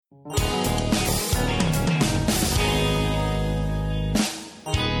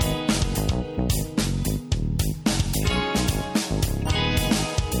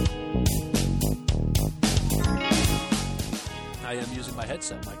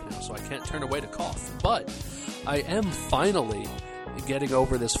headset mic now, so I can't turn away to cough. But I am finally getting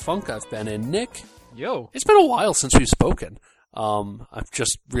over this funk I've been in. Nick, Yo. it's been a while since we've spoken. I'm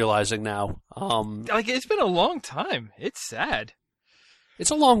just realizing now. It's been a long time. It's sad.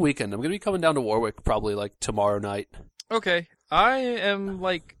 It's a long weekend. I'm going to be coming down to Warwick probably tomorrow night. Okay. I am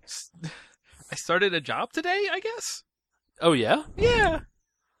I started a job today, I guess? Oh, yeah? Yeah.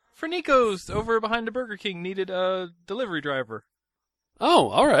 For Nico's over behind the Burger King needed a delivery driver. Oh,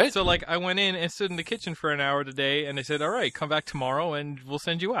 all right. So I went in and stood in the kitchen for an hour today and they said, all right, come back tomorrow and we'll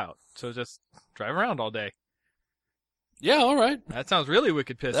send you out. So just drive around all day. Yeah, all right. That sounds really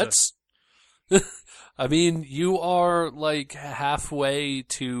wicked pissed. That's... I mean, you are halfway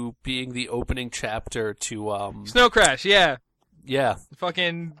to being the opening chapter to Snow Crash, yeah. Yeah.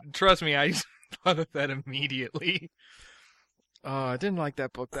 Fucking trust me, I thought of that immediately. I didn't like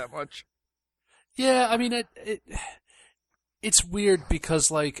that book that much. Yeah, I mean it's weird because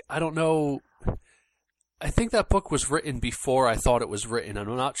I don't know. I think that book was written before I thought it was written.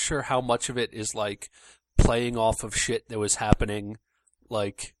 I'm not sure how much of it is playing off of shit that was happening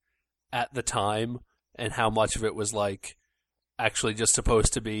at the time, and how much of it was actually just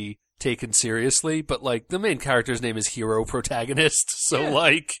supposed to be taken seriously. But the main character's name is Hero Protagonist, so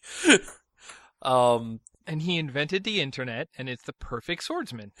yeah. And he invented the internet, and it's the perfect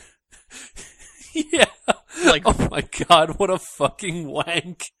swordsman. Yeah. Oh my god, what a fucking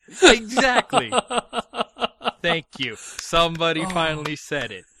wank. Exactly. Thank you. Somebody finally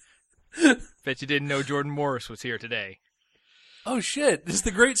said it. Bet you didn't know Jordan Morris was here today. Oh shit, this is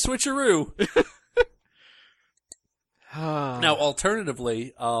the great switcheroo. Now,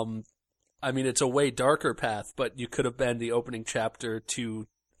 alternatively, I mean, it's a way darker path, but you could have been the opening chapter to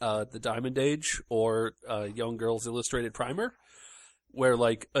The Diamond Age or Young Girls Illustrated Primer, where,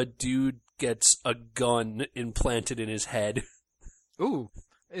 a dude gets a gun implanted in his head. Ooh.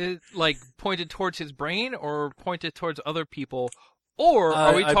 Pointed towards his brain or pointed towards other people? Or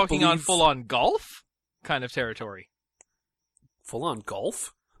are we talking on full-on golf kind of territory? Full-on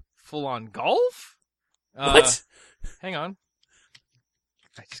golf? Full-on golf? What? Hang on.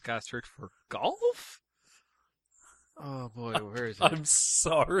 I just gotta search for golf? Oh boy, where is it? I'm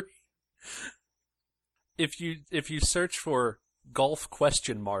sorry. If you search for golf ?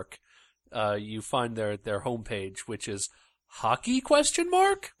 You find their homepage, which is hockey ? That's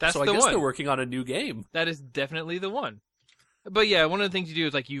so I the guess one. They're working on a new game. That is definitely the one. But yeah, one of the things you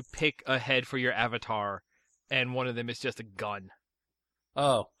do is you pick a head for your avatar, and one of them is just a gun.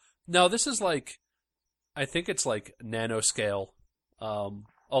 Oh. No, this is I think it's nanoscale,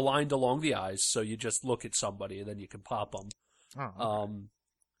 aligned along the eyes, so you just look at somebody and then you can pop them. Oh, okay.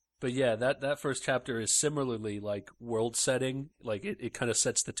 But yeah, that first chapter is similarly world setting. It kind of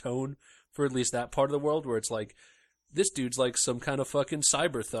sets the tone for at least that part of the world where it's this dude's some kind of fucking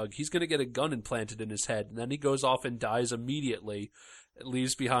cyber thug. He's gonna get a gun implanted in his head, and then he goes off and dies immediately. It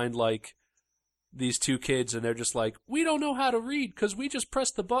leaves behind these two kids, and they're just we don't know how to read because we just press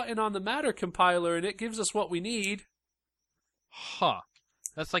the button on the matter compiler and it gives us what we need. Huh.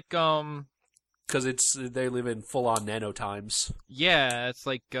 That's Because they live in full-on nanotimes. yeah, it's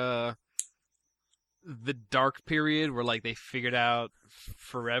the dark period where they figured out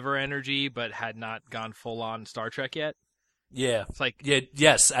forever energy but had not gone full on Star Trek yet. Yeah. It's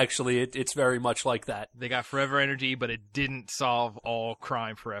yes, actually, it's very much like that. they got forever energy, but it didn't solve all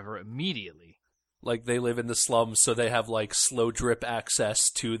crime forever immediately. They live in the slums, so they have slow drip access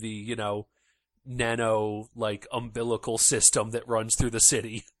to the, nano umbilical system that runs through the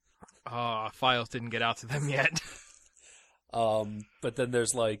city. Files didn't get out to them yet. But then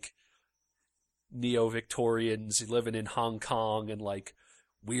there's neo-Victorians living in Hong Kong and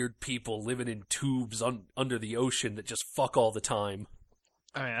weird people living in tubes under the ocean that just fuck all the time.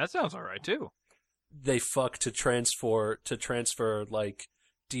 I mean, that sounds alright too. They fuck to transfer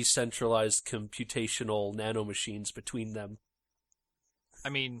decentralized computational nanomachines between them. I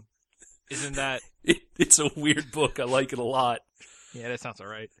mean, isn't that... It's a weird book. I like it a lot. Yeah, that sounds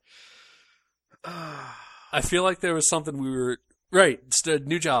alright. I feel like there was something we were... Right, it's a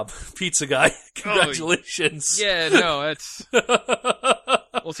new job. Pizza guy. Congratulations. Yeah, no, that's...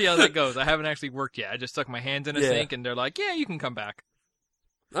 We'll see how that goes. I haven't actually worked yet. I just stuck my hands in a sink, and they're like, yeah, you can come back.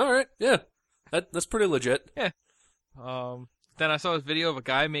 All right, yeah. That's pretty legit. Yeah. Then I saw this video of a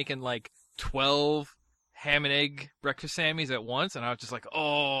guy making 12 ham and egg breakfast Sammies at once, and I was just like,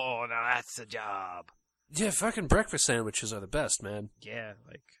 oh, now that's a job. Yeah, fucking breakfast sandwiches are the best, man. Yeah,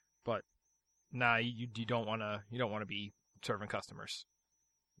 but nah, you don't want to be serving customers.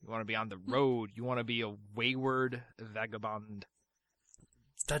 You want to be on the road. You want to be a wayward vagabond.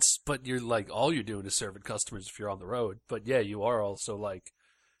 But you're all you're doing is serving customers if you're on the road. But yeah, you are also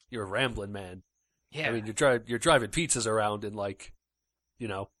you're a rambling man. Yeah. I mean, you're driving pizzas around in like, you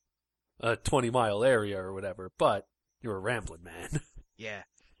know, a 20-mile area or whatever, but you're a rambling man. Yeah.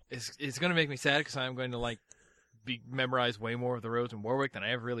 It's going to make me sad because I'm going to like memorize way more of the roads in Warwick than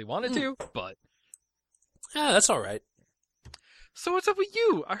I ever really wanted to, but Yeah, that's all right. So what's up with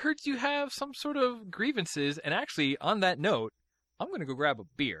you? I heard you have some sort of grievances, and actually, on that note, I'm going to go grab a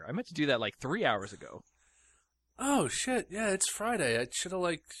beer. I meant to do that like 3 hours ago. Oh shit! Yeah, it's Friday. I should have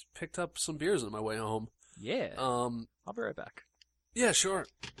like picked up some beers on my way home. Yeah. I'll be right back. Yeah, sure.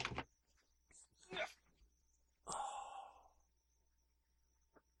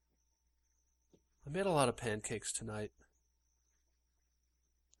 I made a lot of pancakes tonight.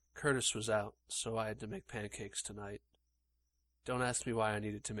 Curtis was out, so I had to make pancakes tonight. Don't ask me why I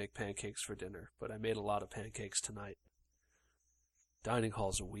needed to make pancakes for dinner, but I made a lot of pancakes tonight. Dining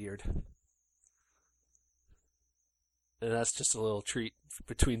halls are weird. And that's just a little treat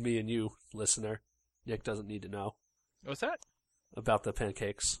between me and you, listener. Nick doesn't need to know What's that? about the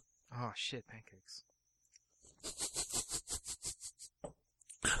pancakes. Oh, shit, pancakes.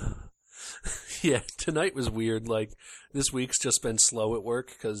 Yeah, tonight was weird. Like, this week's just been slow at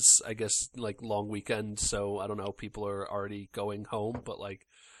work because I guess, like, long weekend, so I don't know, people are already going home, but, like,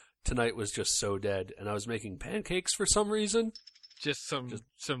 tonight was just so dead, and I was making pancakes for some reason. Just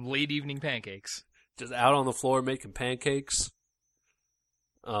some late evening pancakes. Just out on the floor making pancakes.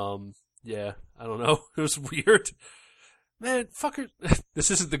 Yeah, I don't know. It was weird. Man, fucker. This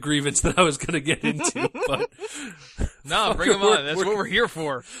isn't the grievance that I was going to get into, but... No, bring them on. That's what we're here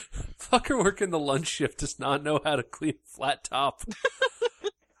for. Fucker working the lunch shift does not know how to clean a flat top.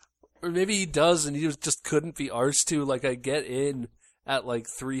 Or maybe he does and he just couldn't be arsed to. Like, I get in at like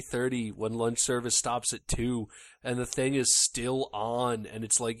 3:30 when lunch service stops at 2, and the thing is still on, and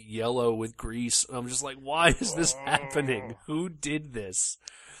it's like yellow with grease. And I'm just like, why is this happening? Who did this?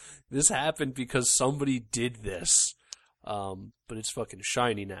 This happened because somebody did this. But it's fucking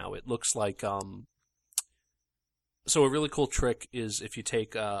shiny now. It looks like, so a really cool trick is if you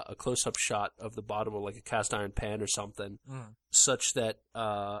take a close-up shot of the bottom of like a cast iron pan or something, such that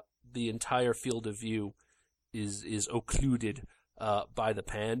the entire field of view is occluded by the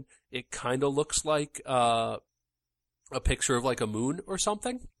pan. It kind of looks like a picture of like a moon or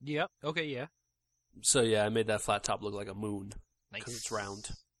something. Yep. Okay, yeah. So yeah, I made that flat top look like a moon. Nice. Because it's round.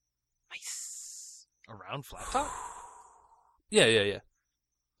 Nice. A round flat top? Yeah.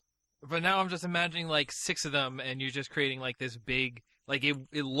 But now I'm just imagining like 6 of them, and you're just creating like this big, like it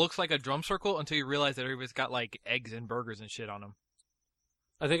looks like a drum circle until you realize that everybody's got like eggs and burgers and shit on them.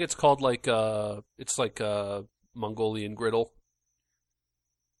 I think it's called like it's like Mongolian griddle.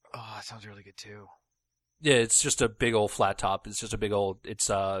 Oh, that sounds really good too. Yeah, it's just a big old flat top. It's just a big old. It's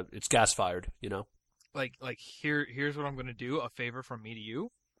gas fired. You know. Like here's what I'm gonna do. A favor from me to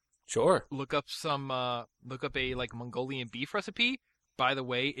you. Sure. Look up a like Mongolian beef recipe. By the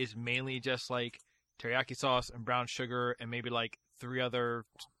way, is mainly just like teriyaki sauce and brown sugar and maybe like 3 other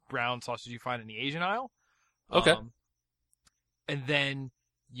brown sauces you find in the Asian aisle. Okay. And then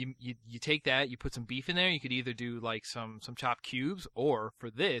you take that, you put some beef in there. You could either do like some chopped cubes, or for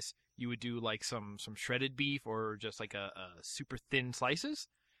this you would do like some shredded beef, or just like a super thin slices.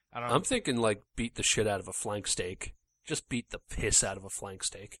 I don't know. I'm thinking like beat the shit out of a flank steak. Just beat the piss out of a flank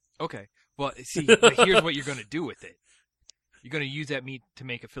steak. Okay. Well, see, but here's what you're going to do with it. You're going to use that meat to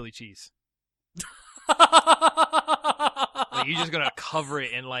make a Philly cheese. Like, you're just going to cover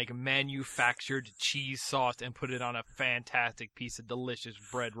it in like manufactured cheese sauce and put it on a fantastic piece of delicious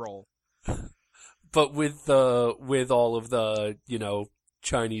bread roll. But with all of the, you know,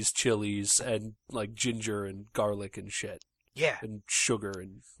 Chinese chilies and like ginger and garlic and shit. Yeah. And sugar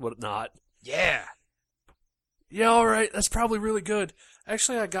and whatnot. Yeah. Yeah, all right. That's probably really good.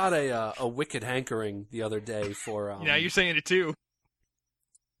 Actually, I got a wicked hankering the other day for. Now you're saying it too.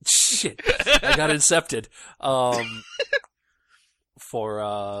 Shit, I got incepted. For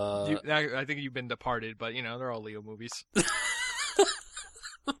I think you've been departed, but you know they're all Leo movies.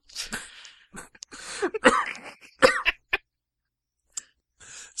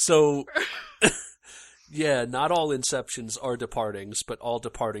 So. Yeah, not all inceptions are departings, but all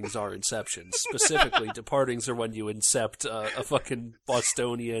departings are inceptions. Specifically, departings are when you incept a fucking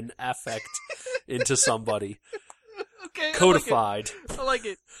Bostonian affect into somebody. Okay, codified. I like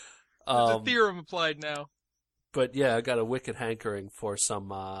it. There's a theorem applied now. But yeah, I got a wicked hankering for some,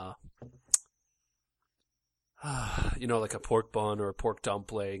 you know, like a pork bun or a pork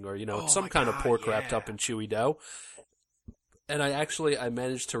dumpling, or, you know, some kind of pork wrapped up in chewy dough. And I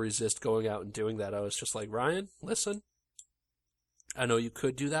managed to resist going out and doing that. I was just like, Ryan, listen, I know you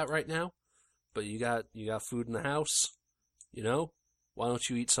could do that right now, but you got food in the house, you know? Why don't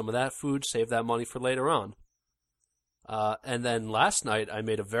you eat some of that food, save that money for later on? And then last night, I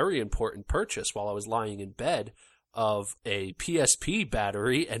made a very important purchase while I was lying in bed of a PSP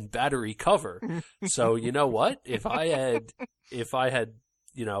battery and battery cover. So you know what? If I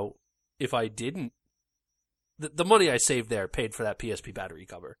didn't, the money I saved there paid for that PSP battery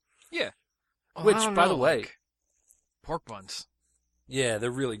cover. Yeah. Oh, Which, by the way, like pork buns. Yeah,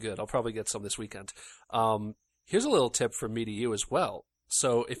 they're really good. I'll probably get some this weekend. Here's a little tip from me to you as well.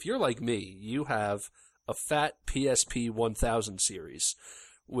 So if you're like me, you have a fat PSP 1000 series,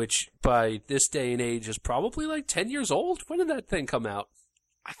 which by this day and age is probably like 10 years old. When did that thing come out?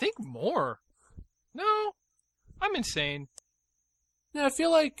 I think more. No, I'm insane. Yeah, I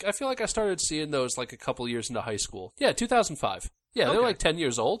feel like I started seeing those like a couple years into high school. Yeah, 2005. Yeah, Okay. they're like 10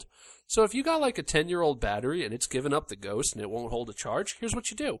 years old. So if you got like a 10-year-old battery and it's given up the ghost and it won't hold a charge, here's what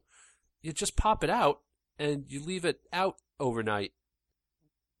you do. You just pop it out and you leave it out overnight.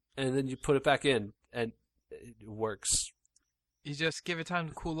 And then you put it back in and it works. You just give it time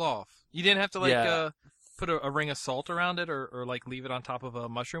to cool off. You didn't have to put a ring of salt around it or like leave it on top of a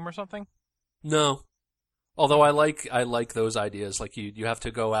mushroom or something? No. Although I like those ideas. Like you have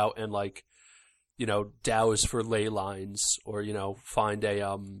to go out and like, douse for ley lines or, find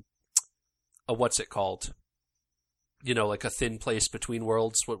a what's it called? Like a thin place between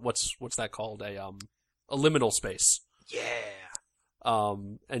worlds. What's that called? A liminal space. Yeah.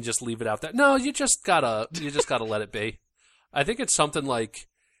 And just leave it out there. No, you just gotta let it be. I think it's something like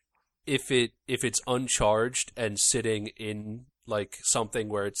if it's uncharged and sitting in like something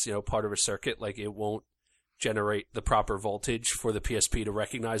where it's, part of a circuit, like it won't generate the proper voltage for the PSP to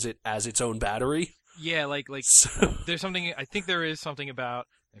recognize it as its own battery. Yeah, like there's something, I think there is something about,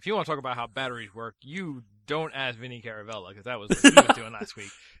 if you want to talk about how batteries work, you don't ask Vinny Caravella, because that was what he was doing last week.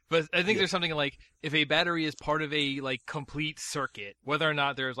 But I think there's something like, if a battery is part of a like complete circuit, whether or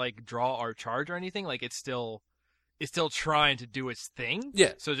not there's like draw or charge or anything, like it's still trying to do its thing.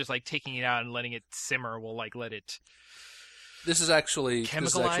 Yeah. So just like taking it out and letting it simmer will like let it. This is actually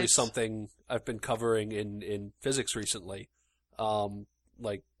Chemicalize? something I've been covering in physics recently.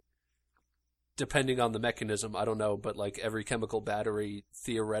 Like, depending on the mechanism, I don't know, but like every chemical battery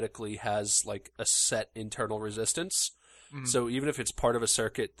theoretically has like a set internal resistance. Mhm. So even if it's part of a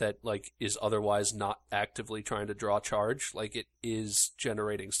circuit that like is otherwise not actively trying to draw charge, like it is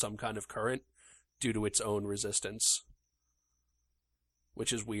generating some kind of current due to its own resistance,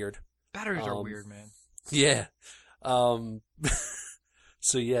 which is weird. Batteries are weird, man. Yeah.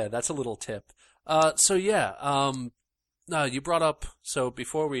 So yeah, that's a little tip. No, you brought up, so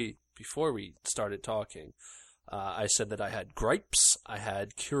before we started talking, I said that I had gripes, I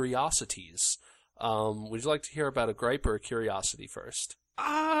had curiosities. Would you like to hear about a gripe or a curiosity first?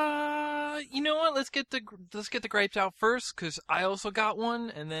 You know what? Let's get the gripes out first, because I also got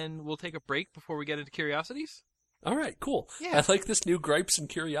one, and then we'll take a break before we get into curiosities. All right, cool. Yeah. I like this new gripes and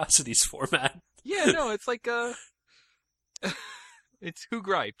curiosities format. Yeah, no, it's like it's Who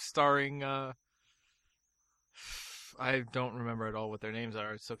Griped, starring I don't remember at all what their names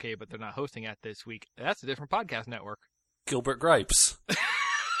are. It's okay, but they're not hosting at this week. That's a different podcast network. Gilbert Gripes.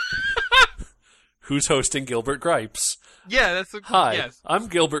 Who's hosting Gilbert Gripes? Yeah, that's Hi, yes. I'm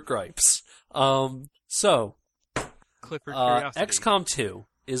Gilbert Gripes. So Clifford Curiosity. XCOM 2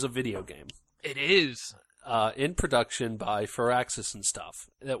 is a video game. It is. In production by Firaxis and stuff.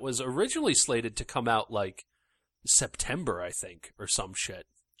 That was originally slated to come out like September, I think, or some shit.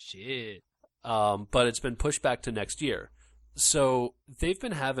 Shit. But it's been pushed back to next year. So they've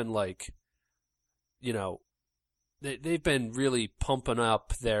been having like, they've been really pumping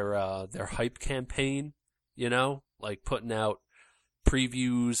up their hype campaign, like putting out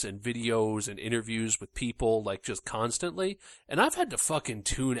previews and videos and interviews with people like just constantly. And I've had to fucking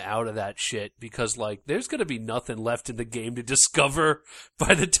tune out of that shit because like there's going to be nothing left in the game to discover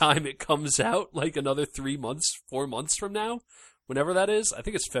by the time it comes out, like another 4 months from now, whenever that is. I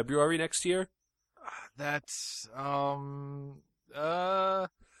think it's February next year. That's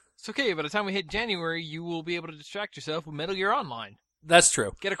it's okay. By the time we hit January, you will be able to distract yourself with Metal Gear Online. That's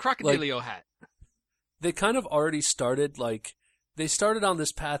true. Get a Crocodilio hat. They kind of already started, like, they started on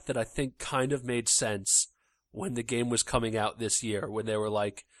this path that I think kind of made sense when the game was coming out this year, when they were,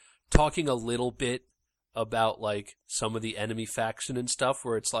 like, talking a little bit about, like, some of the enemy faction and stuff,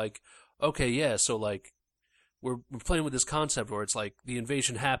 where it's like, okay, yeah, so, like, we're playing with this concept where it's like, the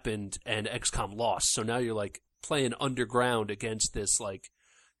invasion happened and XCOM lost, so now you're, like, playing underground against this, like,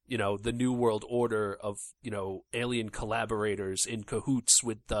 the New World Order of, alien collaborators in cahoots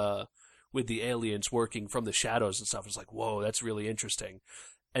with the aliens working from the shadows and stuff. It's like, whoa, that's really interesting.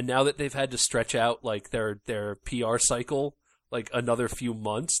 And now that they've had to stretch out like their PR cycle like another few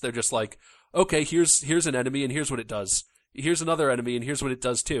months. They're just like, okay, here's an enemy and here's what it does. Here's another enemy and here's what it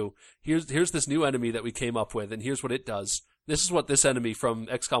does too. Here's this new enemy that we came up with and here's what it does. This is what this enemy from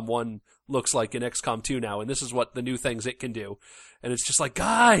XCOM 1 looks like in XCOM 2 now, and this is what the new things it can do. And it's just like,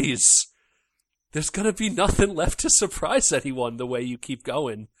 guys, there's gonna be nothing left to surprise anyone the way you keep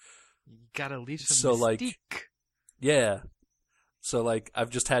going. You gotta leave some mystique. Like, yeah. So, like,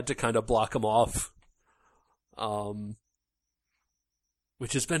 I've just had to kind of block them off.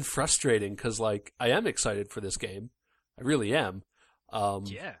 Which has been frustrating, because, like, I am excited for this game. I really am.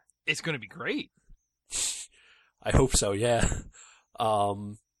 Yeah, it's gonna be great. I hope so, yeah.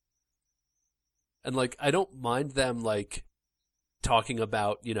 And, like, I don't mind them, like, talking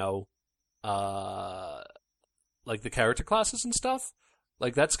about, you know, like, the character classes and stuff.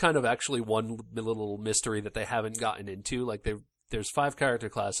 Like, that's kind of actually one little mystery that they haven't gotten into. Like, there's 5 character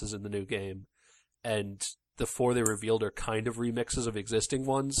classes in the new game, and the 4 they revealed are kind of remixes of existing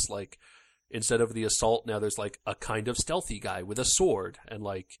ones. Like, instead of the assault, now there's, like, a kind of stealthy guy with a sword, and,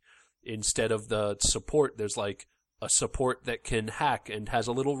 like, instead of the support, there's, like, a support that can hack and has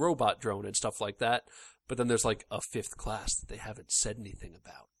a little robot drone and stuff like that. But then there's, like, a 5th class that they haven't said anything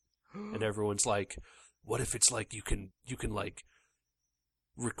about. And everyone's like, what if it's, like, you can, like,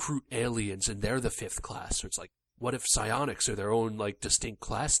 recruit aliens and they're the 5th class? Or it's like, what if psionics are their own, like, distinct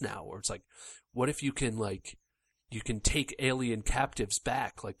class now? Or it's like, what if you can, like, you can take alien captives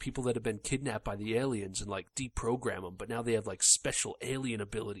back, like people that have been kidnapped by the aliens, and, like, deprogram them, but now they have, like, special alien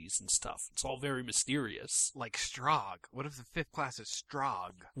abilities and stuff. It's all very mysterious. Like Strogg. What if the 5th class is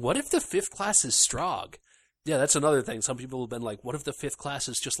Strogg? What if the 5th class is Strogg? Yeah, that's another thing. Some people have been like, what if the 5th class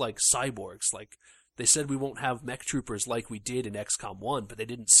is just like cyborgs? Like, they said we won't have mech troopers like we did in XCOM 1, but they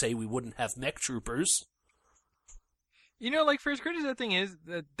didn't say we wouldn't have mech troopers. You know, like, First Critters, the thing is,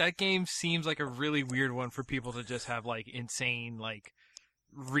 that game seems like a really weird one for people to just have, like, insane, like,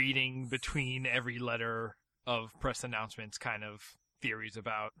 reading between every letter of press announcements kind of theories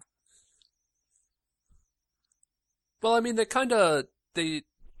about. Well, I mean,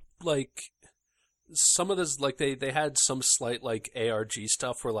 some of this, like, they had some slight, like, ARG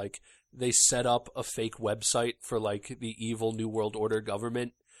stuff where, like, they set up a fake website for, like, the evil New World Order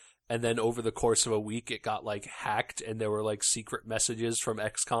government. And then over the course of a week, it got, like, hacked, and there were, like, secret messages from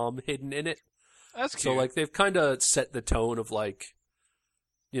XCOM hidden in it. That's cute. So, like, they've kind of set the tone of, like,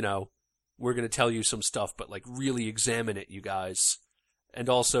 you know, we're going to tell you some stuff, but, like, really examine it, you guys. And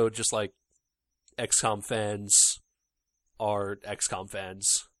also, just, like, XCOM fans are XCOM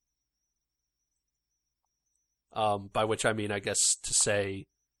fans. By which I mean, I guess, to say,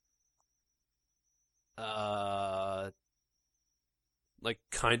 like,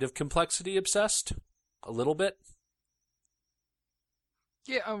 kind of complexity obsessed, a little bit.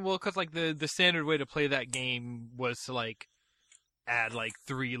 Yeah, well, because, like, the standard way to play that game was to, like, add, like,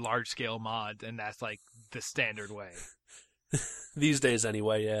 3 large-scale mods, and that's, like, the standard way. These days,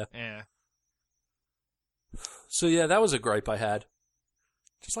 anyway, yeah. Yeah. So, yeah, that was a gripe I had.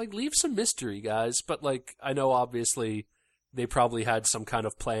 Just, like, leave some mystery, guys. But, like, I know, obviously, they probably had some kind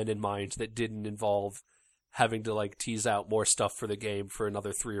of plan in mind that didn't involve having to, like, tease out more stuff for the game for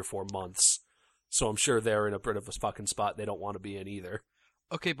another 3 or 4 months. So I'm sure they're in a bit of a fucking spot they don't want to be in either.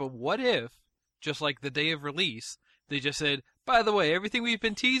 Okay, but what if, just like the day of release, they just said, by the way, everything we've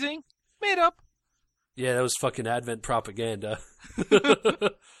been teasing, made up. Yeah, that was fucking Advent propaganda.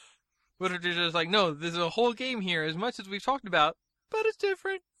 What if they're just like, no, there's a whole game here, as much as we've talked about, but it's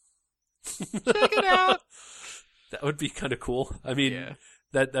different. Check it out. That would be kind of cool. I mean, yeah.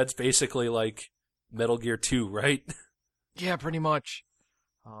 that's basically like Metal Gear 2, right? Yeah, pretty much.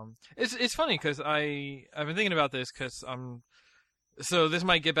 It's funny because I've been thinking about this because so this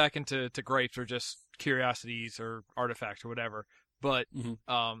might get back into gripes or just curiosities or artifacts or whatever. But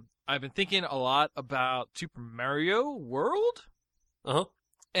I've been thinking a lot about Super Mario World.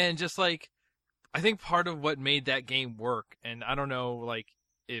 And just, like, I think part of what made that game work, and I don't know, like,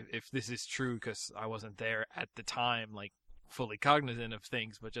 if this is true because I wasn't there at the time, like, fully cognizant of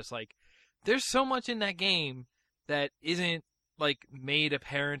things, but just, like, there's so much in that game that isn't, like, made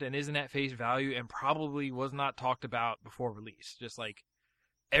apparent and isn't at face value and probably was not talked about before release. Just, like,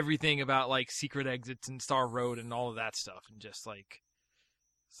 everything about, like, secret exits and Star Road and all of that stuff. And just, like,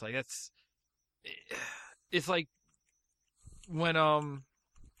 it's like, it's like when,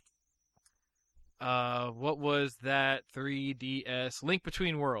 what was that 3DS Link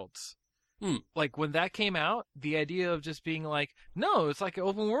Between Worlds? Like, when that came out, the idea of just being like, no, it's like an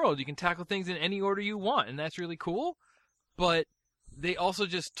open world. You can tackle things in any order you want, and that's really cool. But they also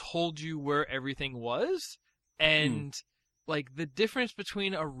just told you where everything was. And, like, the difference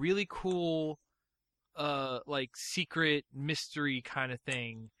between a really cool, like secret mystery kind of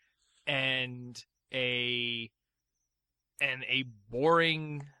thing, and a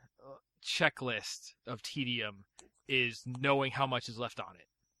boring checklist of tedium is knowing how much is left on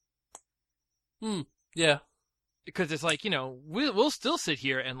it. Yeah. Because it's like, we'll still sit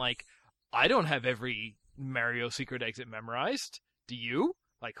here and like, I don't have every Mario secret exit memorized. Do you?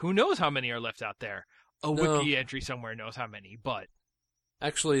 Like, who knows how many are left out there? A wiki entry somewhere knows how many, but...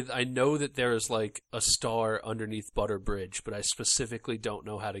 Actually, I know that there is like a star underneath Butter Bridge, but I specifically don't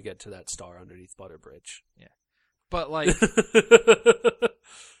know how to get to that star underneath Butter Bridge. Yeah. But like...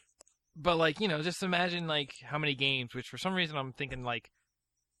 But like, just imagine like how many games, which for some reason I'm thinking like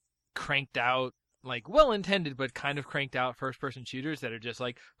cranked out, like well-intended, but kind of cranked out first-person shooters that are just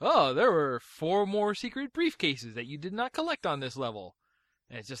like, oh, there were 4 more secret briefcases that you did not collect on this level.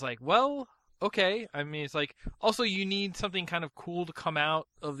 And it's just like, well, okay. I mean, it's like, also you need something kind of cool to come out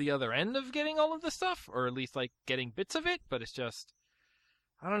of the other end of getting all of this stuff, or at least like getting bits of it, but it's just,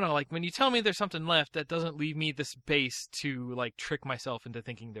 I don't know, like when you tell me there's something left, that doesn't leave me the space to like trick myself into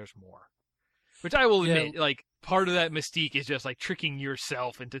thinking there's more. Which I will admit, like, part of that mystique is just, like, tricking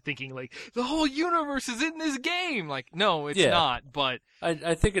yourself into thinking, like, the whole universe is in this game! Like, no, it's not, but...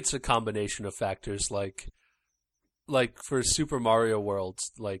 I think it's a combination of factors, like for Super Mario World,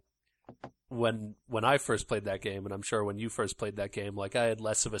 like, when I first played that game, and I'm sure when you first played that game, like, I had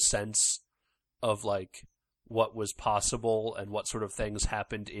less of a sense of, like, what was possible and what sort of things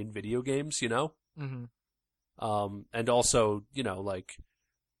happened in video games, Mm-hmm. And also, like...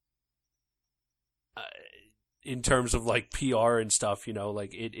 in terms of like PR and stuff,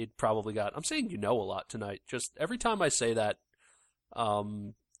 like it probably got. I'm saying a lot tonight. Just every time I say that, I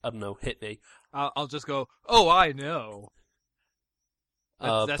don't know, hit me. I'll just go, oh, I know.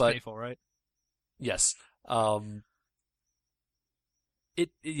 That's painful, right? Yes. Oh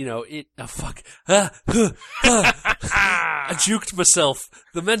fuck. I juked myself.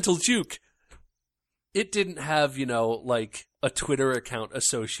 The mental juke. It didn't have, like a Twitter account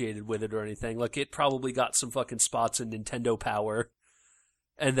associated with it or anything. Like, it probably got some fucking spots in Nintendo Power,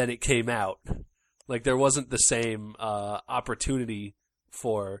 and then it came out. Like, there wasn't the same opportunity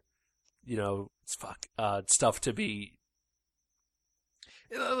for, stuff to be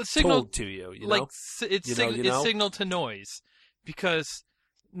told to you, like, it's signal to noise. Because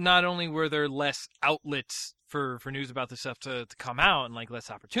not only were there less outlets for news about this stuff to come out and like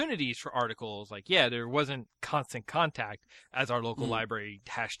less opportunities for articles, like there wasn't constant contact, as our local library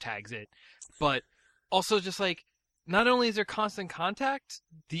hashtags it, but also just like not only is there constant contact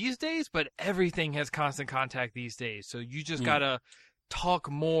these days, but everything has constant contact these days, so you just gotta talk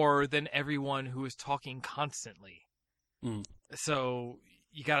more than everyone who is talking constantly. So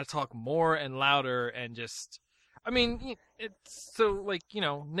you gotta talk more and louder and just, I mean, it's so, like,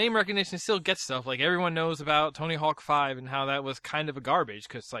 name recognition still gets stuff. Like, everyone knows about Tony Hawk 5 and how that was kind of a garbage,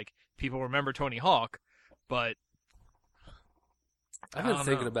 because, like, people remember Tony Hawk, but I've been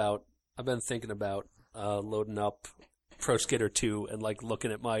thinking about loading up Pro Skater 2 and, like,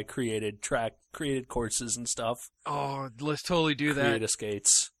 looking at my created courses and stuff. Oh, let's totally do that. Creative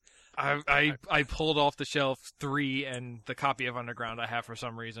skates. I pulled off the shelf 3 and the copy of Underground I have for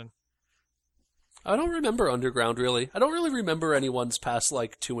some reason. I don't remember Underground, really. I don't really remember any ones past,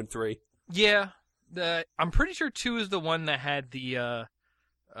 like, 2 and 3. Yeah. I'm pretty sure 2 is the one that had the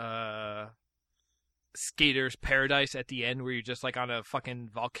Skater's Paradise at the end, where you're just, like, on a fucking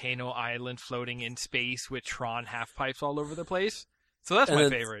volcano island floating in space with Tron half-pipes all over the place. So that's my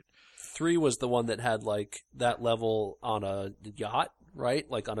favorite. 3 was the one that had, like, that level on a yacht, right?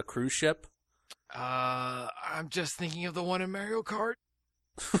 Like, on a cruise ship? I'm just thinking of the one in Mario Kart.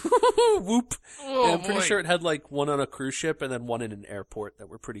 Whoop. Oh, I'm pretty sure it had like one on a cruise ship and then one in an airport that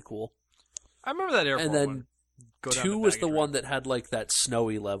were pretty cool. I remember that airport. And then one. 2 was the one that had like that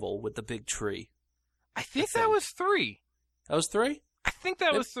snowy level with the big tree. I think that was 3. That was 3? I think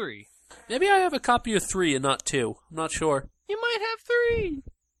that was 3. Maybe I have a copy of 3 and not 2. I'm not sure. You might have 3.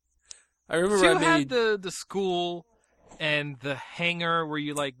 I remember 2 had the school and the hangar where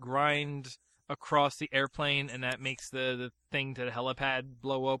you like grind across the airplane, and that makes the thing to the helipad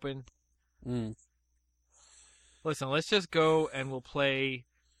blow open. Listen, let's just go and we'll play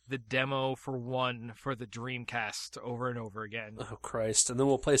the demo for 1 for the Dreamcast over and over again. Oh, Christ. And then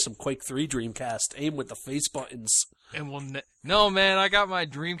we'll play some Quake 3 Dreamcast. Aim with the face buttons. And we'll... No, man, I got my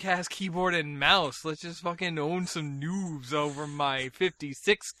Dreamcast keyboard and mouse. Let's just fucking own some noobs over my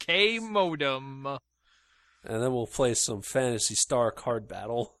 56K modem. And then we'll play some Phantasy Star Card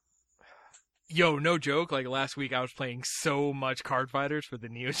Battle. Yo, no joke. Like, last week I was playing so much Card Fighters for the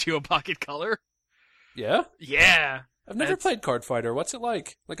Neo Geo Pocket Color. Yeah? Yeah. I've never played Card Fighter. What's it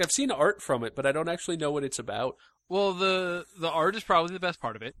like? Like, I've seen art from it, but I don't actually know what it's about. Well, the art is probably the best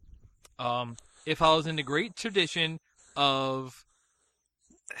part of it. It follows in the great tradition of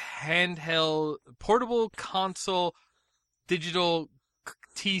handheld, portable console, digital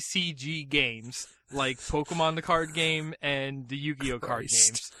TCG games like Pokemon the card game and the Yu-Gi-Oh card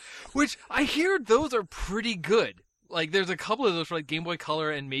games, which I hear those are pretty good. Like, there's a couple of those for like Game Boy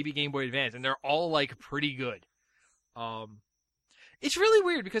Color and maybe Game Boy Advance, and they're all like pretty good. It's really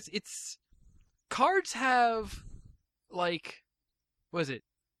weird because cards have like, what is it?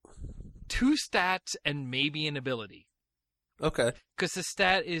 2 stats and maybe an ability. Okay. Because the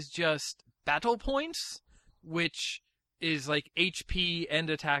stat is just battle points, which is like HP and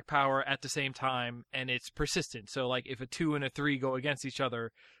attack power at the same time, and it's persistent. So like if a 2 and a 3 go against each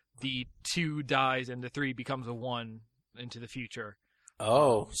other, the 2 dies and the 3 becomes a 1 into the future.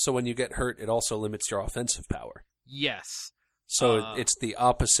 Oh, so when you get hurt, it also limits your offensive power. Yes. So it's the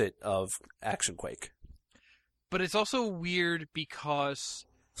opposite of Action Quake. But it's also weird because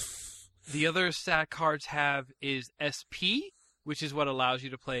the other stat cards have is SP, which is what allows you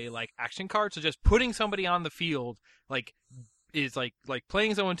to play like action cards. So just putting somebody on the field is like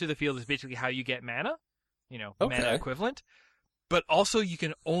playing someone to the field is basically how you get mana, mana equivalent. But also you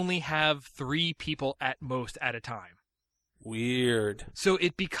can only have 3 people at most at a time. Weird. So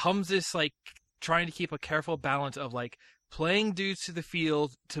it becomes this like trying to keep a careful balance of like playing dudes to the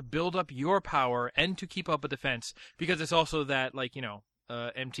field to build up your power and to keep up a defense, because it's also that like,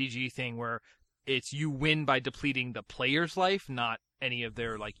 MTG thing where it's you win by depleting the player's life, not any of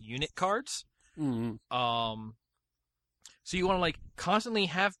their like unit cards. Mm-hmm. So you want to like constantly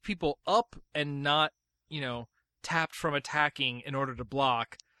have people up and not, tapped from attacking in order to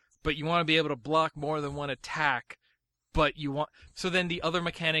block, but you want to be able to block more than one attack, but so then the other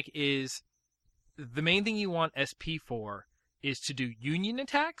mechanic is the main thing you want SP for is to do union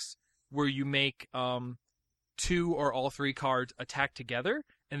attacks where you make 2 or all 3 cards attack together.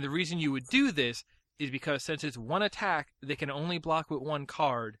 And the reason you would do this is because since it's one attack, they can only block with 1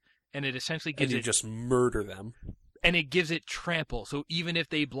 card, and it essentially gives just murder them. And it gives it trample, so even if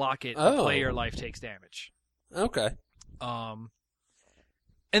they block it, the player life takes damage. Okay. And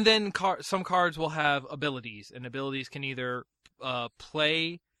then some cards will have abilities, and abilities can either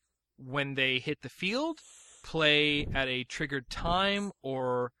play when they hit the field, play at a triggered time,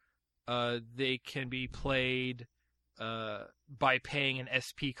 or they can be played by paying an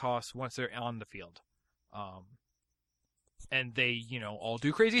SP cost once they're on the field. And they, all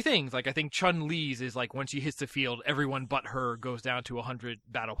do crazy things. Like, I think Chun-Li's is like, once she hits the field, everyone but her goes down to 100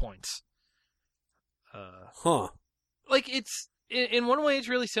 battle points. Like, it's, in one way, it's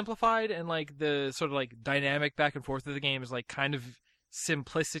really simplified, and, like, the sort of, like, dynamic back and forth of the game is, like, kind of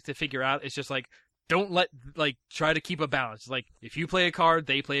simplistic to figure out. It's just, like, don't try to keep a balance. Like, if you play a card,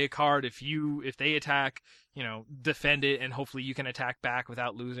 they play a card. If they attack, defend it, and hopefully you can attack back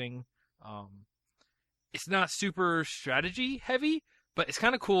without losing. It's not super strategy heavy, but it's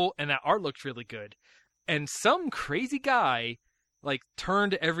kind of cool, and that art looks really good. And some crazy guy, like,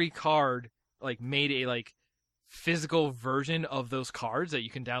 turned every card, like, made a, like, physical version of those cards that you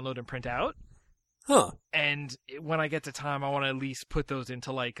can download and print out. Huh. And when I get the time, I want to at least put those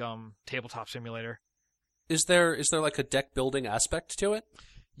into, like, Tabletop Simulator. Is there like a deck building aspect to it?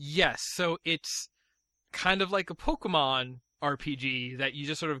 Yes, so it's kind of like a Pokemon RPG that you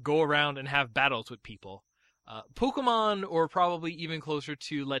just sort of go around and have battles with people. Pokemon, or probably even closer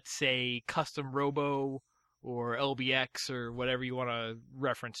to, let's say, Custom Robo or LBX or whatever you want to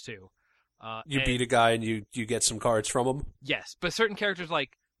reference to. You beat a guy and you get some cards from him? Yes, but certain characters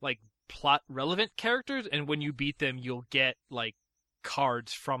like plot relevant characters, and when you beat them, you'll get like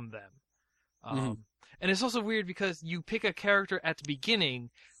cards from them. And it's also weird because you pick a character at the beginning,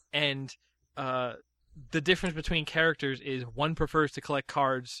 and the difference between characters is one prefers to collect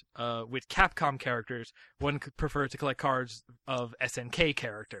cards with Capcom characters, one prefers to collect cards of SNK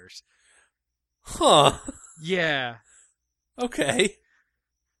characters. Huh. Yeah. Okay.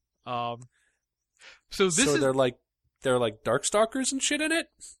 So they're like Darkstalkers and shit in it?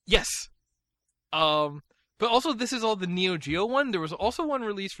 Yes. But also this is all the Neo Geo one. There was also one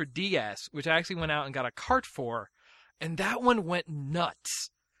released for DS, which I actually went out and got a cart for, and that one went nuts.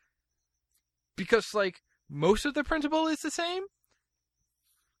 Because, like, most of the principle is the same,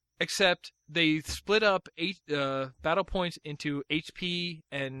 except they split up battle points into HP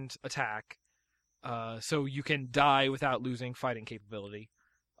and attack, so you can die without losing fighting capability.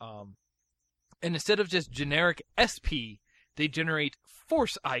 And instead of just generic SP, they generate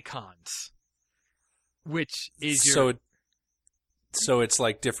force icons, which is So it's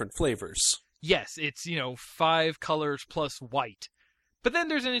like different flavors. yes, it's 5 colors plus white. But then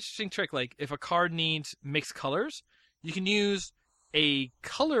there's an interesting trick. Like if a card needs mixed colors, you can use a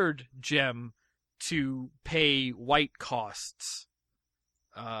colored gem to pay white costs.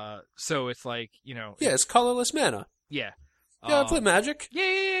 So it's like Yeah, it's colorless mana. yeah. Yeah, I play Magic.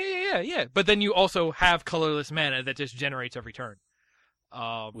 Yeah. But then you also have colorless mana that just generates every turn.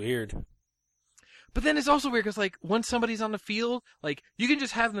 Weird. But then it's also weird because, like, once somebody's on the field, like, you can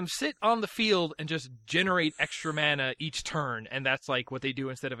just have them sit on the field and just generate extra mana each turn, and that's, like, what they do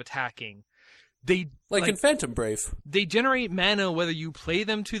instead of attacking. They Like in Phantom Brave. They generate mana whether you play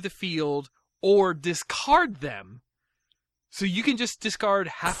them to the field or discard them. So you can just discard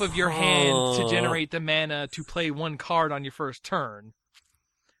half of your hand to generate the mana to play one card on your first turn.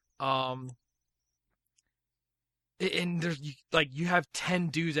 And there's you have 10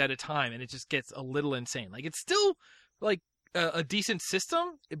 dudes at a time, and it just gets a little insane. Like it's still like a decent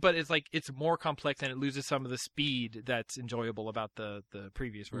system, but it's more complex and it loses some of the speed that's enjoyable about the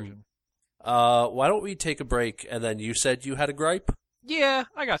previous version. Why don't we take a break, and then you said you had a gripe? Yeah,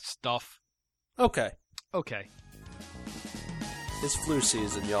 I got stuff. Okay. It's flu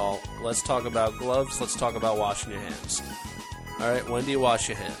season, y'all. Let's talk about gloves. Let's talk about washing your hands. All right, when do you wash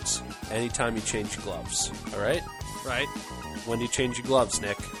your hands? Anytime you change your gloves. All right? Right. When do you change your gloves,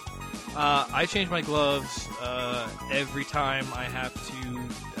 Nick? I change my gloves every time I have to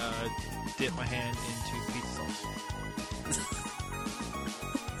dip my hand into pizza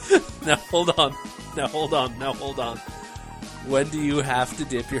sauce. Now hold on. When do you have to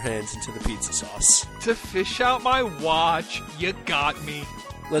dip your hands into the pizza sauce? To fish out my watch. You got me.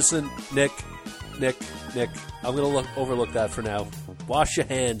 Listen, Nick, I'm going to overlook that for now. Wash your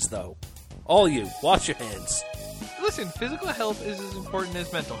hands, though. All you, wash your hands. Listen, physical health is as important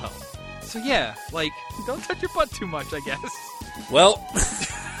as mental health. So yeah, like, don't touch your butt too much, I guess. Well,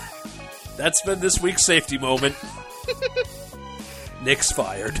 that's been this week's safety moment. Nick's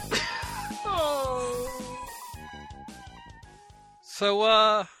fired. Oh. So,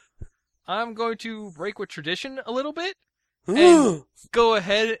 I'm going to break with tradition a little bit and go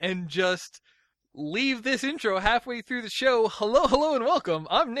ahead and just leave this intro halfway through the show. Hello, and welcome.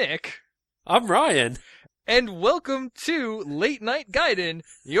 I'm Nick. I'm Ryan. And welcome to Late Night Gaiden,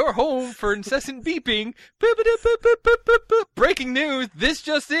 your home for incessant beeping. Breaking news, this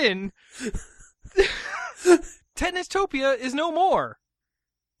just in. Tennis-topia is no more.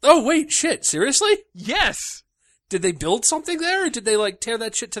 Oh, wait, shit, seriously? Yes! Did they build something there, or did they, tear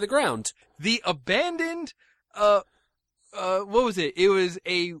that shit to the ground? The abandoned, what was it? It was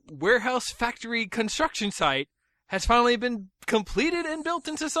a warehouse factory construction site has finally been completed and built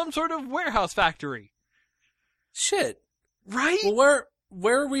into some sort of warehouse factory. Shit. Right? Well,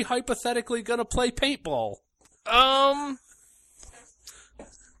 where are we hypothetically gonna play paintball?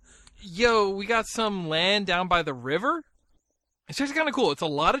 We got some land down by the river. It's actually kind of cool. It's a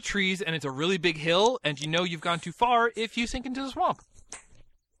lot of trees, and it's a really big hill, and you've gone too far if you sink into the swamp.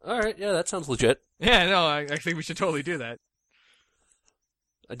 Alright, yeah, that sounds legit. Yeah, no, I think we should totally do that.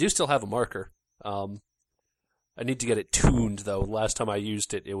 I do still have a marker. I need to get it tuned, though. Last time I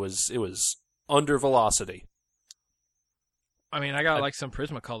used it, it was under velocity. I mean, I got some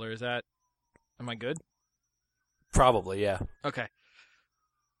Prismacolor. Am I good? Probably, yeah. Okay.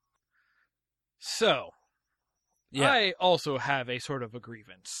 So, yeah. I also have a sort of a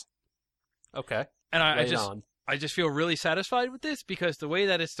grievance. Okay. And I just feel really satisfied with this because the way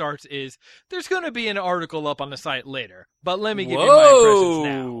that it starts is there's going to be an article up on the site later, but let me give you my impressions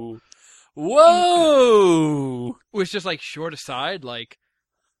now. Whoa! It was just short aside,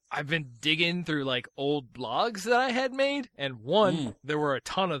 I've been digging through old blogs that I had made, and one, there were a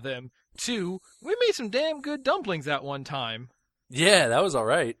ton of them. Two, we made some damn good dumplings at one time. Yeah, that was all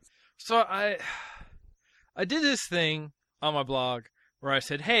right. So I did this thing on my blog where I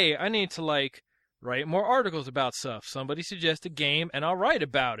said, hey, I need to write more articles about stuff. Somebody suggest a game, and I'll write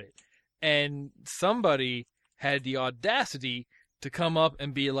about it. And somebody had the audacity to come up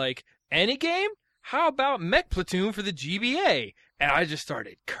and be like, any game? How about Mech Platoon for the GBA? And I just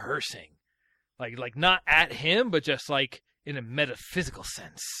started cursing. Like not at him, but just in a metaphysical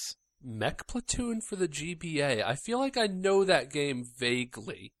sense. Mech Platoon for the GBA. I feel like I know that game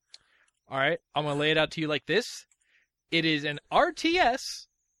vaguely. All right, I'm going to lay it out to you like this. It is an RTS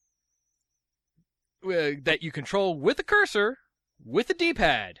that you control with a cursor, with a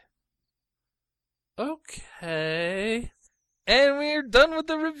D-pad. Okay. And we're done with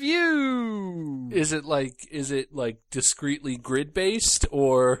the review. Is it discreetly grid-based,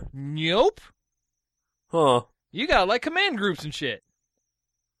 or? Nope. Huh. You got command groups and shit.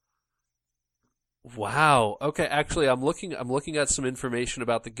 Wow. Okay, actually I'm looking at some information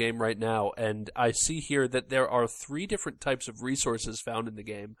about the game right now, and I see here that there are 3 different types of resources found in the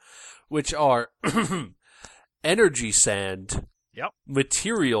game, which are energy sand, Yep.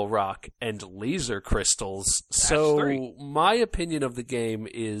 material rock, and laser crystals. That's So 3. my opinion of the game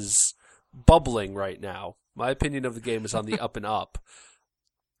is bubbling right now. My opinion of the game is on the up and up.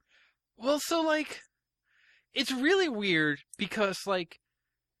 Well, so, like, it's really weird because, like,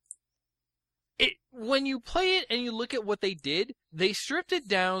 when you play it and you look at what they did, they stripped it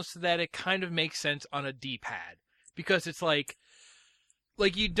down so that it kind of makes sense on a D-pad. Because it's like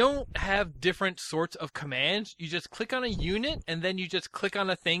you don't have different sorts of commands. You just click on a unit and then you just click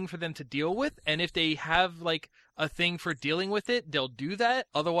on a thing for them to deal with. And if they have, like, a thing for dealing with it, they'll do that.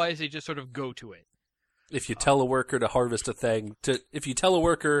 Otherwise, they just sort of go to it. If you tell a worker to harvest a thing, if you tell a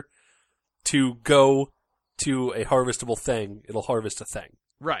worker to go to a harvestable thing, it'll harvest a thing.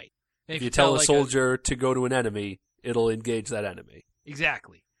 Right. And If you tell a soldier to go to an enemy, it'll engage that enemy.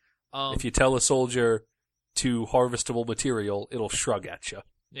 Exactly. If you tell a soldier to harvestable material, it'll shrug at you.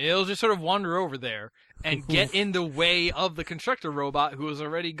 It'll just sort of wander over there and get in the way of the constructor robot who is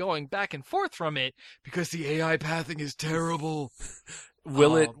already going back and forth from it because the AI pathing is terrible.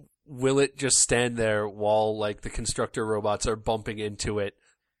 Will it just stand there while, like, the constructor robots are bumping into it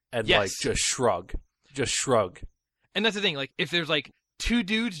and Yes. like just shrug? Just shrug. And that's the thing, like, if there's, like, 2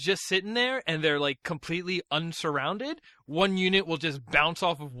 dudes just sitting there and they're, like, completely unsurrounded, one unit will just bounce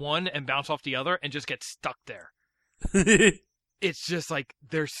off of one and bounce off the other and just get stuck there. It's just, like,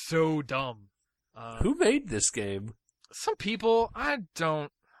 they're so dumb. Who made this game? Some people, I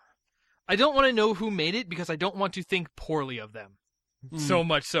don't want to know who made it because I don't want to think poorly of them. So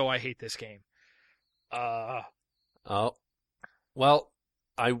much so I hate this game. Oh. Well,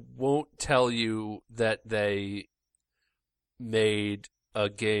 I won't tell you that they made a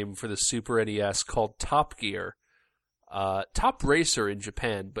game for the Super NES called Top Gear. Top Racer in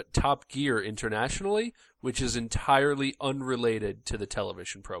Japan, but Top Gear internationally, which is entirely unrelated to the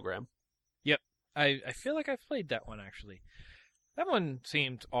television program. Yep. I feel like I've played that one, actually. That one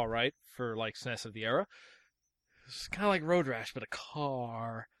seemed alright for, like, SNES of the era. It's kind of like Road Rash, but a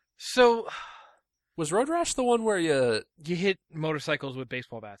car. So, Was Road Rash the one where you hit motorcycles with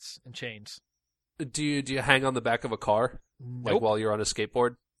baseball bats and chains. do you hang on the back of a car like Nope. while you're on a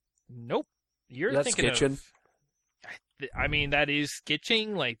skateboard? Nope. You're That's thinking skitching. of... I mean, that is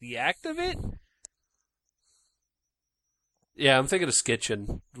skitching, like, the act of it? Yeah, I'm thinking of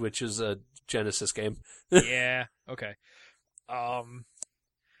Skitchin, which is a Genesis game. Yeah, okay.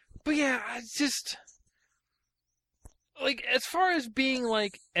 But yeah, I just... Like, as far as being,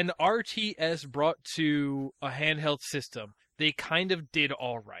 like, an RTS brought to a handheld system, they kind of did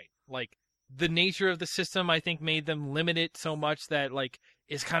alright. Like, the nature of the system, I think, made them limit it so much that, like,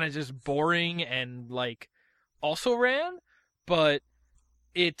 it's kind of just boring and, like, also ran, but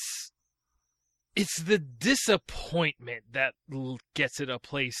it's the disappointment that gets it a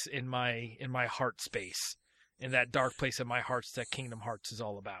place in my heart space, in that dark place in my heart that Kingdom Hearts is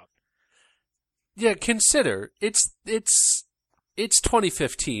all about. Yeah, consider it's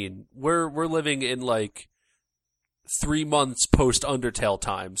 2015. We're living in like 3 months post Undertale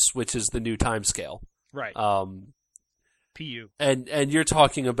times, which is the new timescale. Right. PU. And you're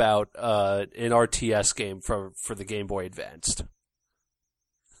talking about an RTS game for the Game Boy Advanced.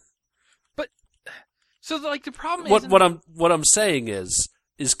 But so like the problem is What I'm saying is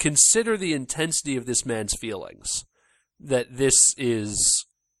consider the intensity of this man's feelings. That this is,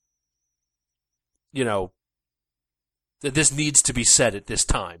 you know, that this needs to be said at this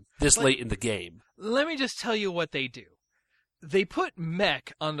time, this late in the game. Let me just tell you what they do. They put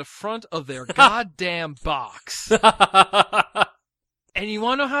mech on the front of their goddamn box. And you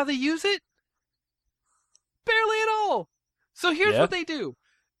want to know how they use it? Barely at all. So here's what they do.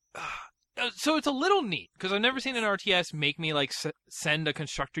 So it's a little neat, because I've never seen an RTS make me like send a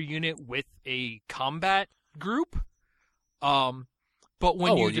constructor unit with a combat group. But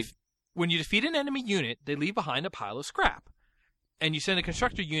when when you defeat an enemy unit, they leave behind a pile of scrap. And you send a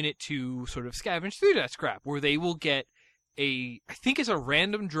constructor unit to sort of scavenge through that scrap, where they will get I think it's a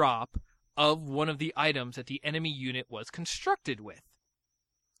random drop of one of the items that the enemy unit was constructed with.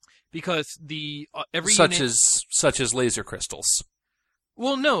 Because every such unit... such as laser crystals.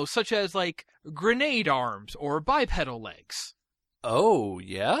 Well, no, such as like grenade arms or bipedal legs. Oh,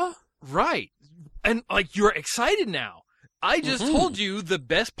 yeah? Right. And like you're excited now. I just told you the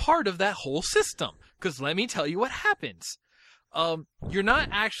best part of that whole system. Because let me tell you what happens. You're not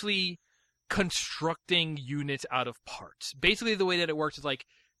actually constructing units out of parts. Basically, the way that it works is like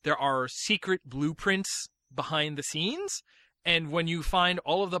there are secret blueprints behind the scenes, And when you find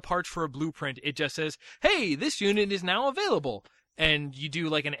all of the parts for a blueprint, it just says, hey, this unit is now available. And you do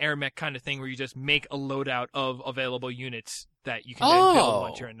like an air mech kind of thing where you just make a loadout of available units that you can then build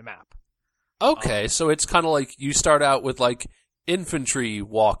once you're in the map. Okay, so it's kind of like you start out with like infantry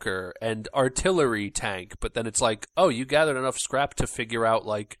walker and artillery tank, but then it's like, oh, you gathered enough scrap to figure out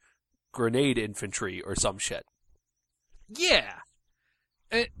like grenade infantry or some shit. Yeah.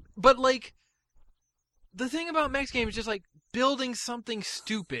 But like, the thing about mech game is just like building something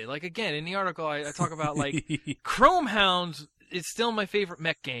stupid. Like again, in the article I talk about like Chrome Hounds is still my favorite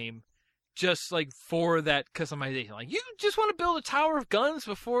mech game. Just like for that customization. Like, you just want to build a tower of guns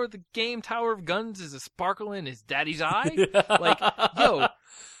before the game Tower of Guns is a sparkle in his daddy's eye? Like, yo,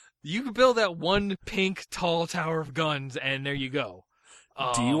 you can build that one pink tall tower of guns and there you go.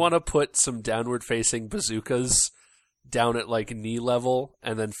 Do you want to put some downward facing bazookas down at like knee level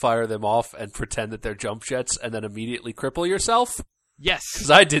and then fire them off and pretend that they're jump jets and then immediately cripple yourself? Yes.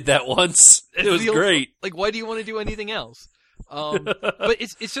 Because I did that once. It was great. Like, why do you want to do anything else? But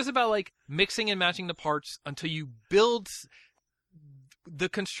it's just about like mixing and matching the parts until you build. The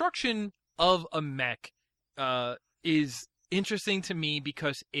construction of a mech is interesting to me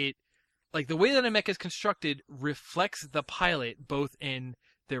because it, like, the way that a mech is constructed reflects the pilot both in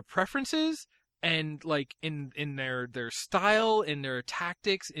their preferences and like in their style, in their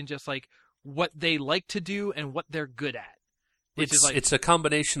tactics, in just like what they like to do and what they're good at. It's a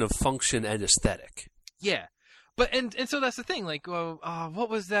combination of function and aesthetic. Yeah. But and so that's the thing. Like, what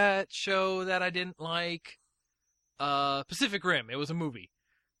was that show that I didn't like? Pacific Rim. It was a movie.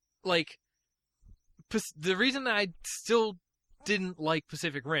 Like, the reason that I still didn't like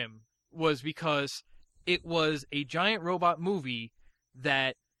Pacific Rim was because it was a giant robot movie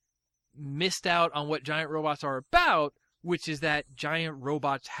that missed out on what giant robots are about, which is that giant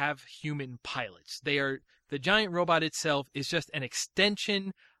robots have human pilots. The giant robot itself is just an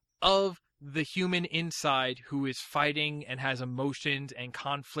extension of the human inside who is fighting and has emotions and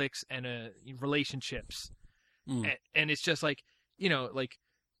conflicts and relationships. And it's just like, you know, like,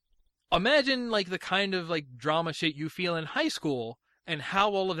 imagine like the kind of like drama shit you feel in high school and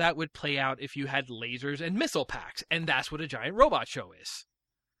how all of that would play out if you had lasers and missile packs. And that's what a giant robot show is.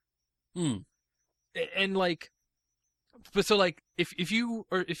 And like, but so like, if you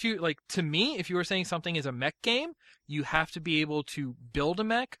like, to me, if you were saying something is a mech game, you have to be able to build a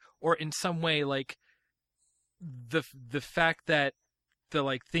mech, or in some way, like, the fact that the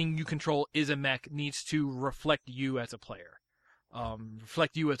like thing you control is a mech needs to reflect you as a player,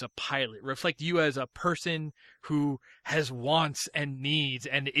 reflect you as a pilot, reflect you as a person who has wants and needs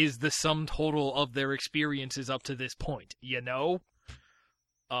and is the sum total of their experiences up to this point. You know,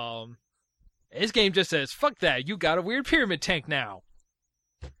 this game just says, "Fuck that! You got a weird pyramid tank now."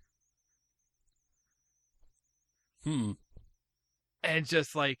 And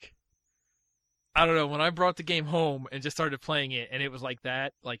just like, I don't know, when I brought the game home and just started playing it and it was like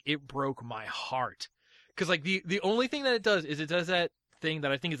that, like, it broke my heart. Because like the only thing that it does is it does that thing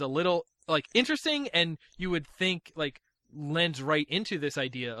that I think is a little like interesting, and you would think like lends right into this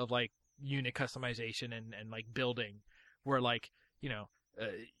idea of like unit customization and like building, where like, you know,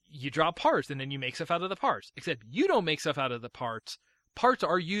 you drop parts and then you make stuff out of the parts. Except you don't make stuff out of the parts. Parts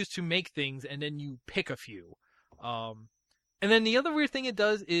are used to make things, and then you pick a few. And then the other weird thing it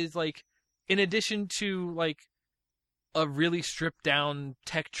does is, like, in addition to, like, a really stripped down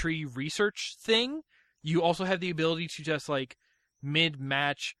tech tree research thing, you also have the ability to just, like,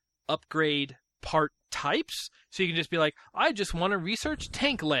 mid-match upgrade part types. So you can just be like, I just want to research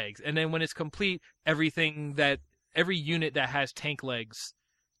tank legs. And then when it's complete, every unit that has tank legs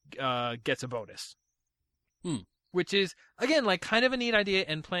gets a bonus. Which is, again, like, kind of a neat idea,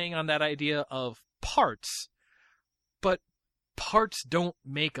 and playing on that idea of parts. But parts don't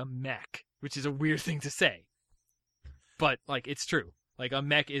make a mech, which is a weird thing to say. But, like, it's true. Like, a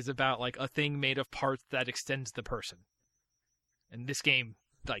mech is about, like, a thing made of parts that extends the person. And this game,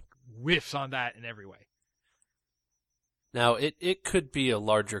 like, whiffs on that in every way. Now, it could be a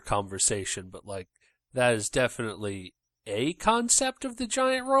larger conversation, but, like, that is definitely a concept of the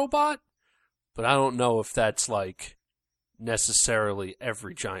giant robot. But I don't know if that's, like, necessarily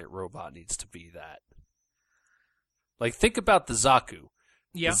every giant robot needs to be that. Like, think about the Zaku.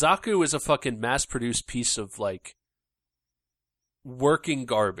 Yeah. The Zaku is a fucking mass-produced piece of, like, working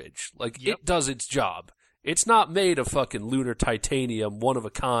garbage. Like, It does its job. It's not made of fucking lunar titanium,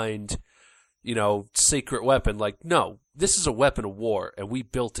 one-of-a-kind, you know, secret weapon. Like, no, this is a weapon of war, and we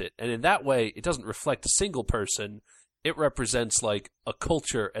built it. And in that way, it doesn't reflect a single person. It represents, like, a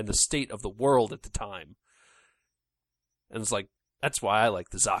culture and the state of the world at the time. And it's like, that's why I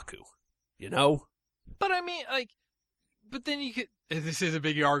like the Zaku. You know? But I mean, like, but then you could. This is a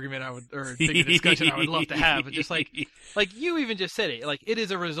big argument or big discussion I would love to have. But just like you even just said it, like it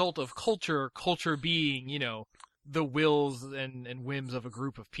is a result of culture. Culture being, the wills and whims of a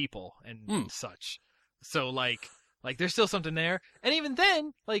group of people and such. So like there's still something there. And even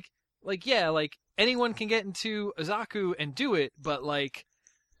then, anyone can get into Azaku and do it. But like,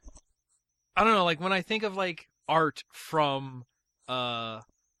 I don't know. Like when I think of like art from the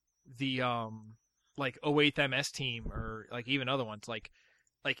 08th MS team or like even other ones, like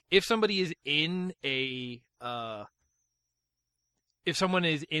if somebody is in if someone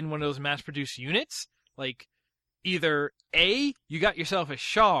is in one of those mass produced units, like either A, you got yourself a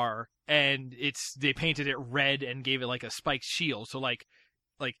Char and they painted it red and gave it like a spiked shield. So like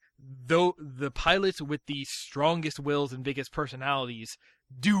though the pilots with the strongest wills and biggest personalities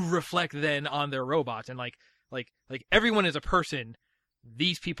do reflect then on their robots, and like everyone is a person.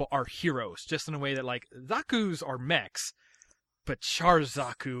 These people are heroes, just in a way that like Zaku's are mechs, but Char's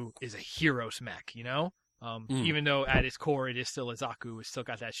Zaku is a hero's mech, even though at its core it is still a Zaku, it's still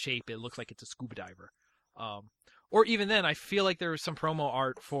got that shape. It looks like it's a scuba diver. Or even then, I feel like there was some promo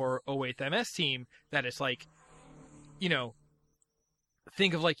art for 08th MS team that it's like,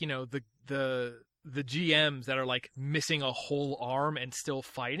 think of like, the GMs that are like missing a whole arm and still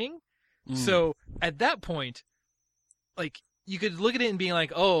fighting. So at that point, like, you could look at it and be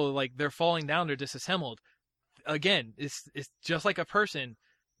like, oh, like they're falling down, they're disassembled. Again, it's just like a person.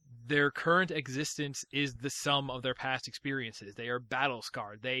 Their current existence is the sum of their past experiences. They are battle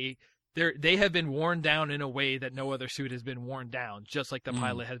scarred. They have been worn down in a way that no other suit has been worn down, just like the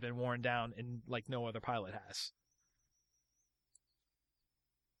pilot has been worn down and like no other pilot has.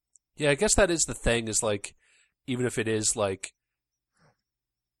 Yeah, I guess that is the thing, is like, even if it is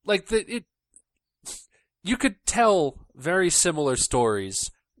you could tell very similar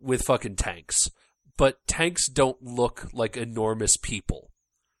stories with fucking tanks, but tanks don't look like enormous people.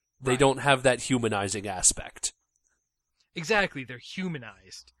 They don't have that humanizing aspect. Exactly, they're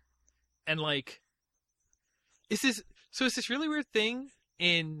humanized. And like, it's this really weird thing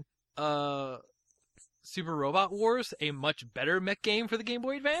in Super Robot Wars, a much better mech game for the Game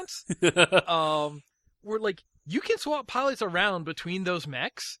Boy Advance, where like you can swap pilots around between those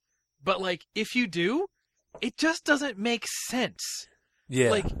mechs, but like if you do, it just doesn't make sense.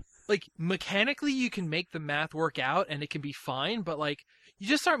 Yeah. Like mechanically you can make the math work out and it can be fine, but like you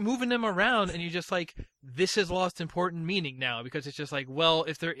just start moving them around and you're just like, this has lost important meaning now, because it's just like, well,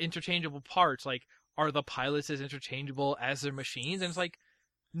 if they're interchangeable parts, like, are the pilots as interchangeable as their machines? And it's like,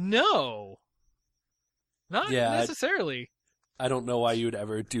 no. Not necessarily. I don't know why you would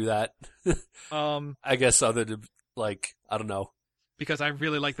ever do that. I guess other than, like, I don't know. Because I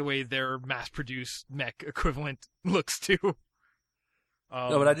really like the way their mass-produced mech equivalent looks, too.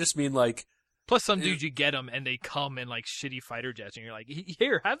 No, but I just mean, like... Plus, some dudes, you get them, and they come in, like, shitty fighter jets, and you're like,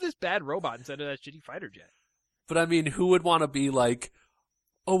 here, have this bad robot instead of that shitty fighter jet. But, I mean, who would want to be like,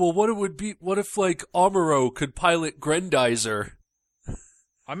 oh, well, what if, like, Amuro could pilot Grendizer?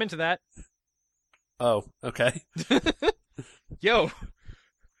 I'm into that. Oh, okay. Yo,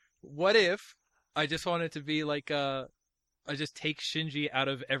 what if I just wanted to be like, I just take Shinji out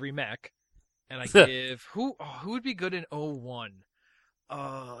of every mech, and I give who would be good in 01?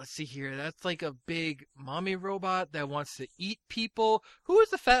 Let's see here. That's like a big mommy robot that wants to eat people. Who is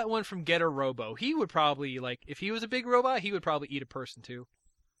the fat one from Getter Robo? He would probably, like, if he was a big robot, he would probably eat a person too.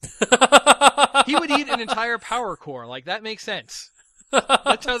 He would eat an entire power core. Like, that makes sense.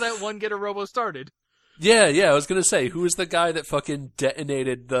 That's how that one Getter Robo started. Yeah, I was gonna say, who was the guy that fucking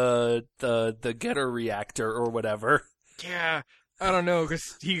detonated the Getter reactor or whatever? Yeah, I don't know,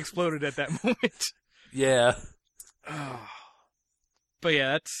 because he exploded at that moment. Yeah. But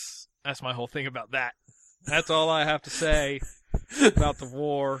yeah, that's my whole thing about that. That's all I have to say about the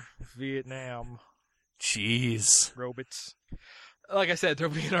war of Vietnam. Jeez. Robots. Like I said,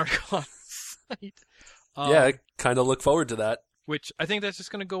 there'll be an article on the site. Yeah, I kind of look forward to that. Which I think that's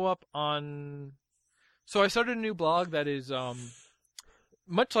just going to go up on... So I started a new blog that is,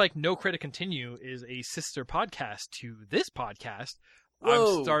 much like No Credit Continue, is a sister podcast to this podcast.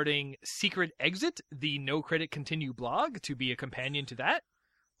 Whoa. I'm starting Secret Exit, the No Credit Continue blog, to be a companion to that.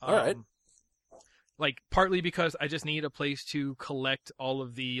 All right. Like, partly because I just need a place to collect all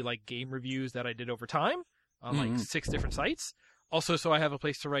of the, like, game reviews that I did over time on, like, 6 different sites. Also, so I have a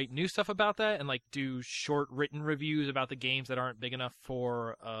place to write new stuff about that and, like, do short written reviews about the games that aren't big enough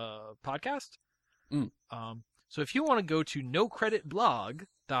for a podcast. So if you want to go to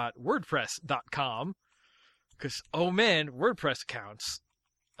nocreditblog.wordpress.com, because, oh man, WordPress accounts.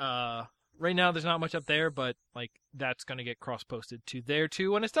 right now there's not much up there, but like that's going to get cross-posted to there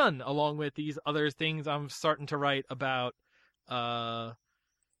too when it's done, along with these other things I'm starting to write about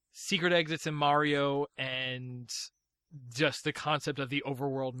secret exits in Mario and just the concept of the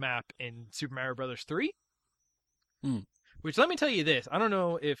overworld map in Super Mario Bros. 3. Which, let me tell you this, I don't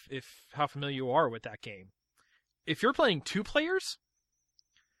know if how familiar you are with that game. If you're playing 2 players,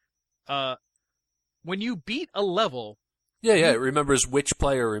 when you beat a level... Yeah, it remembers which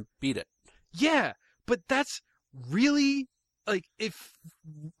player beat it. Yeah, but that's really, like,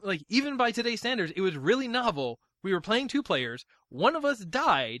 even by today's standards, it was really novel. We were playing 2 players, one of us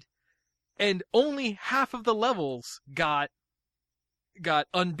died, and only half of the levels got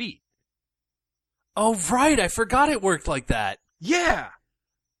unbeat. Oh, right, I forgot it worked like that. Yeah!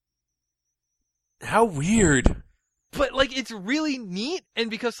 How weird. But, like, it's really neat, and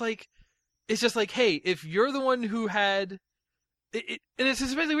because, like, it's just like, hey, if you're the one who had... and it's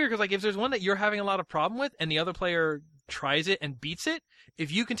especially weird, because, like, if there's one that you're having a lot of problem with, and the other player tries it and beats it,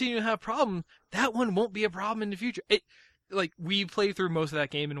 if you continue to have problems, that one won't be a problem in the future. Like, we played through most of that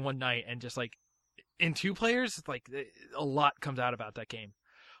game in one night, and just, like, in 2 players, like, a lot comes out about that game.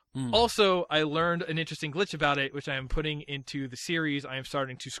 Also, I learned an interesting glitch about it, which I am putting into the series I am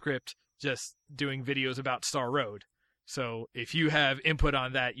starting to script, just doing videos about Star Road. So if you have input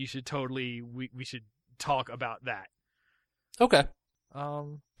on that, you should totally, we should talk about that. Okay.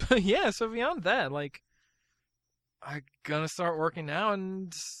 But yeah, so beyond that, like, I'm gonna start working now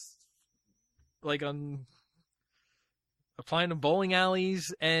and, like, on applying to bowling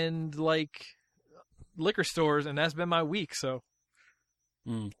alleys and, like, liquor stores, and that's been my week, so.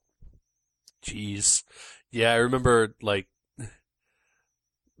 Jeez. Yeah, I remember, like,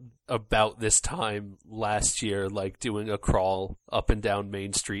 about this time last year, like, doing a crawl up and down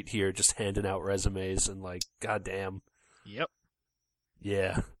Main Street here, just handing out resumes, and, like, goddamn. Yep.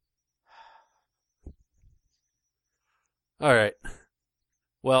 Yeah. Alright.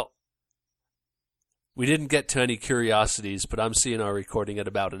 Well, we didn't get to any curiosities, but I'm seeing our recording at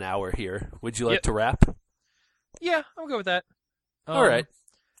about an hour here. Would you like to wrap? Yeah, I'll go with that. Alright.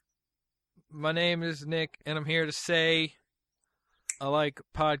 My name is Nick, and I'm here to say I like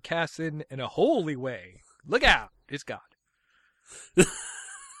podcasting in a holy way. Look out! It's God.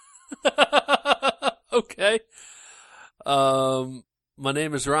 Okay. My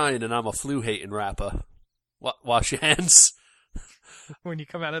name is Ryan, and I'm a flu-hating rapper. Wash your hands. When you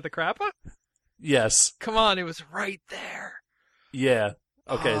come out of the crapper? Yes. Come on, it was right there. Yeah.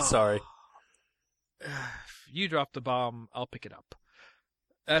 Okay, sorry. If you drop the bomb, I'll pick it up.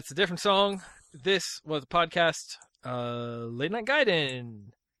 That's a different song. This was a podcast, Late Night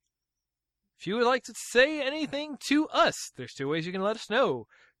Gaiden. If you would like to say anything to us, there's 2 ways you can let us know.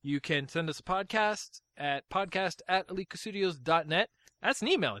 You can send us a podcast at podcast@elitestudios.net. That's an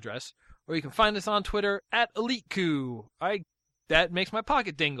email address. Or you can find us on Twitter at EliteCoo. That makes my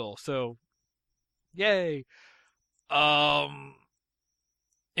pocket dingle, so yay.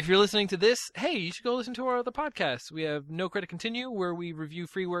 If you're listening to this, hey, you should go listen to our other podcasts. We have No Credit Continue, where we review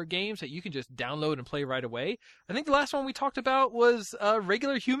freeware games that you can just download and play right away. I think the last one we talked about was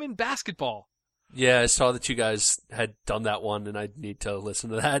Regular Human Basketball. Yeah, I saw that you guys had done that one, and I need to listen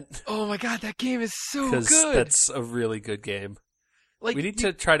to that. Oh my god, that game is so good! Because that's a really good game. Like, we need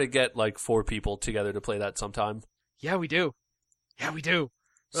to try to get, like, 4 people together to play that sometime. Yeah, we do.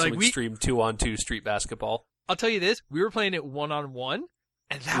 Some extreme 2-on-2 street basketball. I'll tell you this, we were playing it 1-on-1,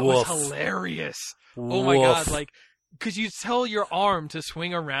 and that Woof. was hilarious. Oh my god, like, because you tell your arm to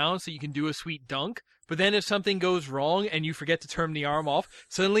swing around so you can do a sweet dunk, but then if something goes wrong and you forget to turn the arm off,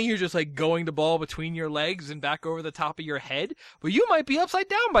 suddenly you're just, like, going the ball between your legs and back over the top of your head, but you might be upside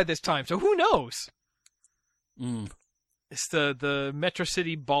down by this time, so who knows? It's the Metro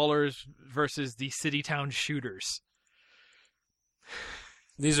City Ballers versus the City Town Shooters.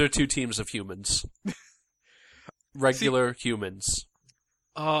 These are 2 teams of humans. Regular humans.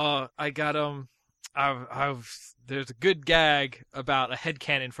 I got there's a good gag about a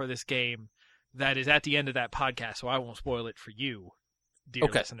headcanon for this game that is at the end of that podcast, so I won't spoil it for you, dear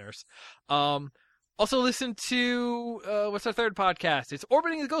listeners. Also listen to, what's our third podcast? It's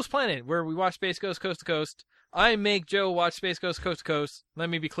Orbiting the Ghost Planet, where we watch Space Ghost Coast to Coast. I make Joe watch Space Ghost Coast to Coast. Let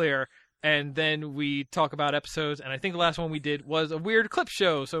me be clear. And then we talk about episodes, and I think the last one we did was a weird clip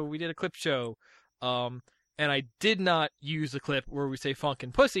show, so we did a clip show. And I did not use the clip where we say funk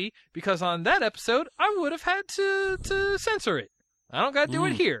and pussy, because on that episode, I would have had to censor it. I don't gotta do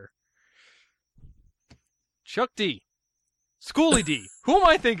it here. Chuck D. Schooly D. Who am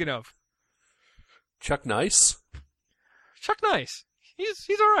I thinking of? Chuck Nice? Chuck Nice. He's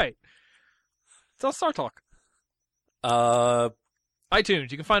alright. It's on Star Talk.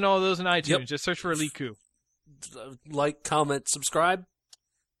 iTunes. You can find all of those in iTunes. Yep. Just search for Elite Coup. Like, comment, subscribe.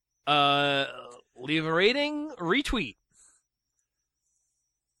 Leave a rating, retweet.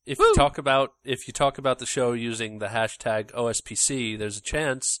 If Woo! you talk about the show using the hashtag OSPC, there's a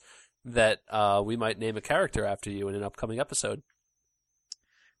chance that we might name a character after you in an upcoming episode.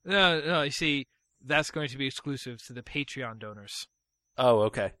 No, you see, that's going to be exclusive to the Patreon donors. Oh,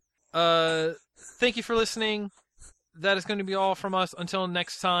 okay. Thank you for listening. That is going to be all from us until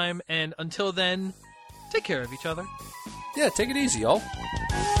next time, and until then, take care of each other. Yeah, take it easy, y'all.